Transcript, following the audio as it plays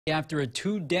After a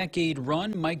two-decade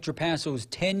run, Mike Trapasso's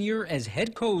tenure as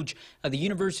head coach of the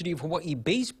University of Hawaii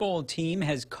baseball team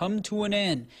has come to an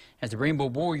end as the Rainbow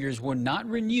Warriors will not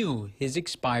renew his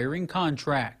expiring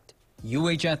contract.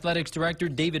 UH Athletics Director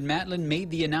David Matlin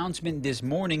made the announcement this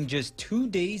morning just 2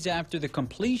 days after the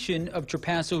completion of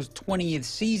Trapasso's 20th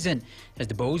season, as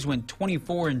the Bows went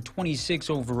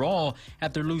 24-26 overall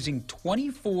after losing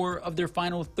 24 of their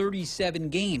final 37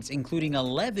 games, including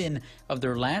 11 of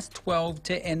their last 12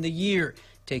 to end the year,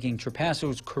 taking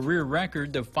Trapasso's career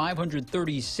record to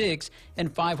 536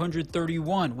 and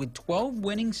 531, with 12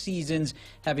 winning seasons,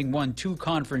 having won 2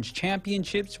 conference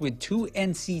championships with 2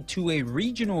 NC2A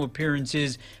regional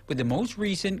appearances, with the most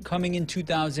recent coming in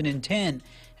 2010.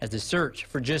 As the search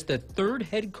for just the third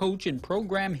head coach in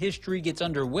program history gets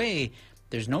underway,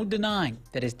 there's no denying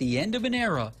that it's the end of an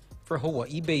era for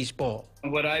Hawaii baseball.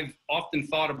 What I've often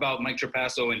thought about Mike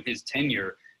Trapasso and his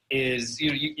tenure is,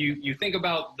 you think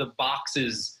about the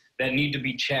boxes that need to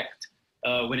be checked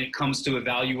when it comes to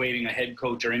evaluating a head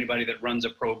coach or anybody that runs a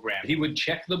program. He would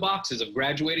check the boxes of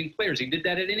graduating players. He did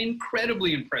that at an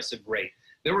incredibly impressive rate.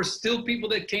 There were still people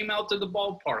that came out to the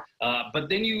ballpark, but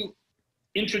then you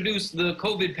introduce the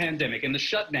COVID pandemic and the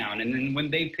shutdown, and then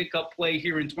when they pick up play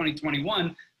here in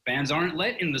 2021, fans aren't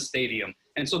let in the stadium.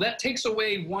 And so that takes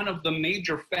away one of the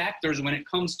major factors when it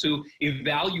comes to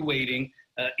evaluating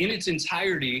in its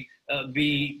entirety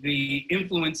the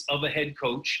influence of a head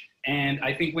coach. And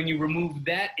I think when you remove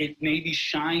that, it maybe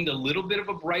shined a little bit of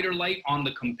a brighter light on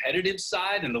the competitive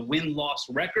side and the win-loss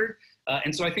record.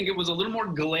 And so I think it was a little more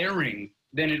glaring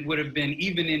than it would have been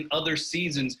even in other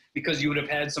seasons, because you would have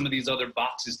had some of these other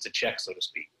boxes to check, so to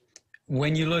speak.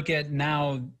 When you look at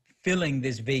now filling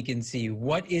this vacancy,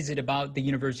 what is it about the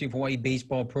University of Hawaii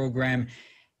baseball program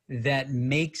that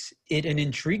makes it an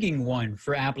intriguing one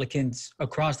for applicants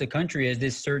across the country as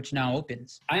this search now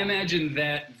opens? I imagine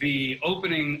that the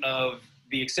opening of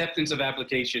the acceptance of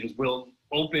applications will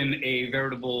open a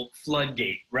veritable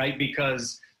floodgate, right?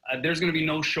 Because there's going to be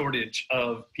no shortage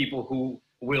of people who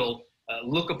will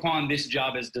look upon this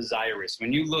job as desirous.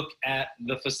 When you look at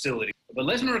the facility, the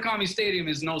Les Murakami Stadium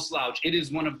is no slouch. It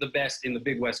is one of the best in the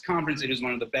Big West Conference. It is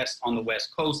one of the best on the West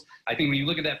Coast. I think when you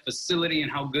look at that facility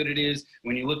and how good it is,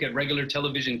 when you look at regular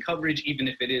television coverage, even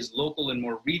if it is local and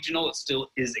more regional, it still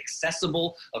is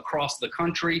accessible across the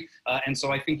country. And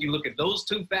so I think you look at those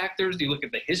two factors, you look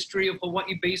at the history of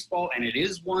Hawaii baseball, and it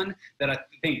is one that I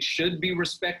think should be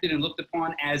respected and looked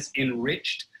upon as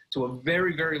enriched to a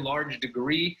very, very large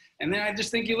degree. And then I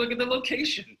just think you look at the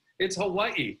location. It's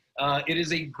Hawaii. It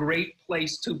is a great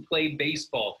place to play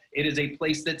baseball. It is a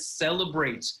place that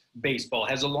celebrates baseball,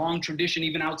 has a long tradition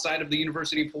even outside of the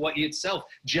University of Hawaii itself,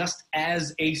 just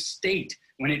as a state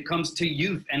when it comes to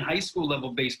youth and high school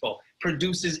level baseball,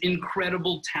 produces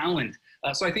incredible talent.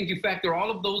 So I think you factor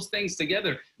all of those things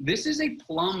together. This is a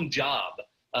plum job.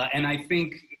 And I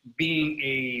think being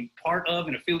a part of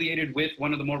and affiliated with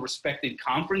one of the more respected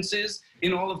conferences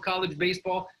in all of college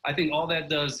baseball, I think all that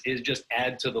does is just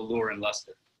add to the lure and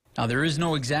luster. Now, there is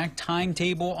no exact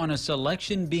timetable on a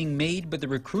selection being made, but the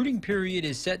recruiting period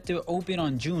is set to open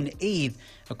on June 8th.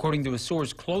 According to a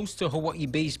source close to Hawaii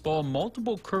baseball,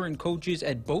 multiple current coaches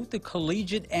at both the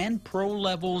collegiate and pro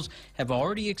levels have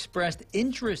already expressed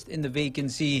interest in the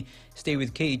vacancy. Stay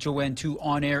with KHON2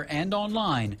 on air and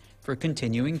online for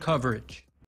continuing coverage.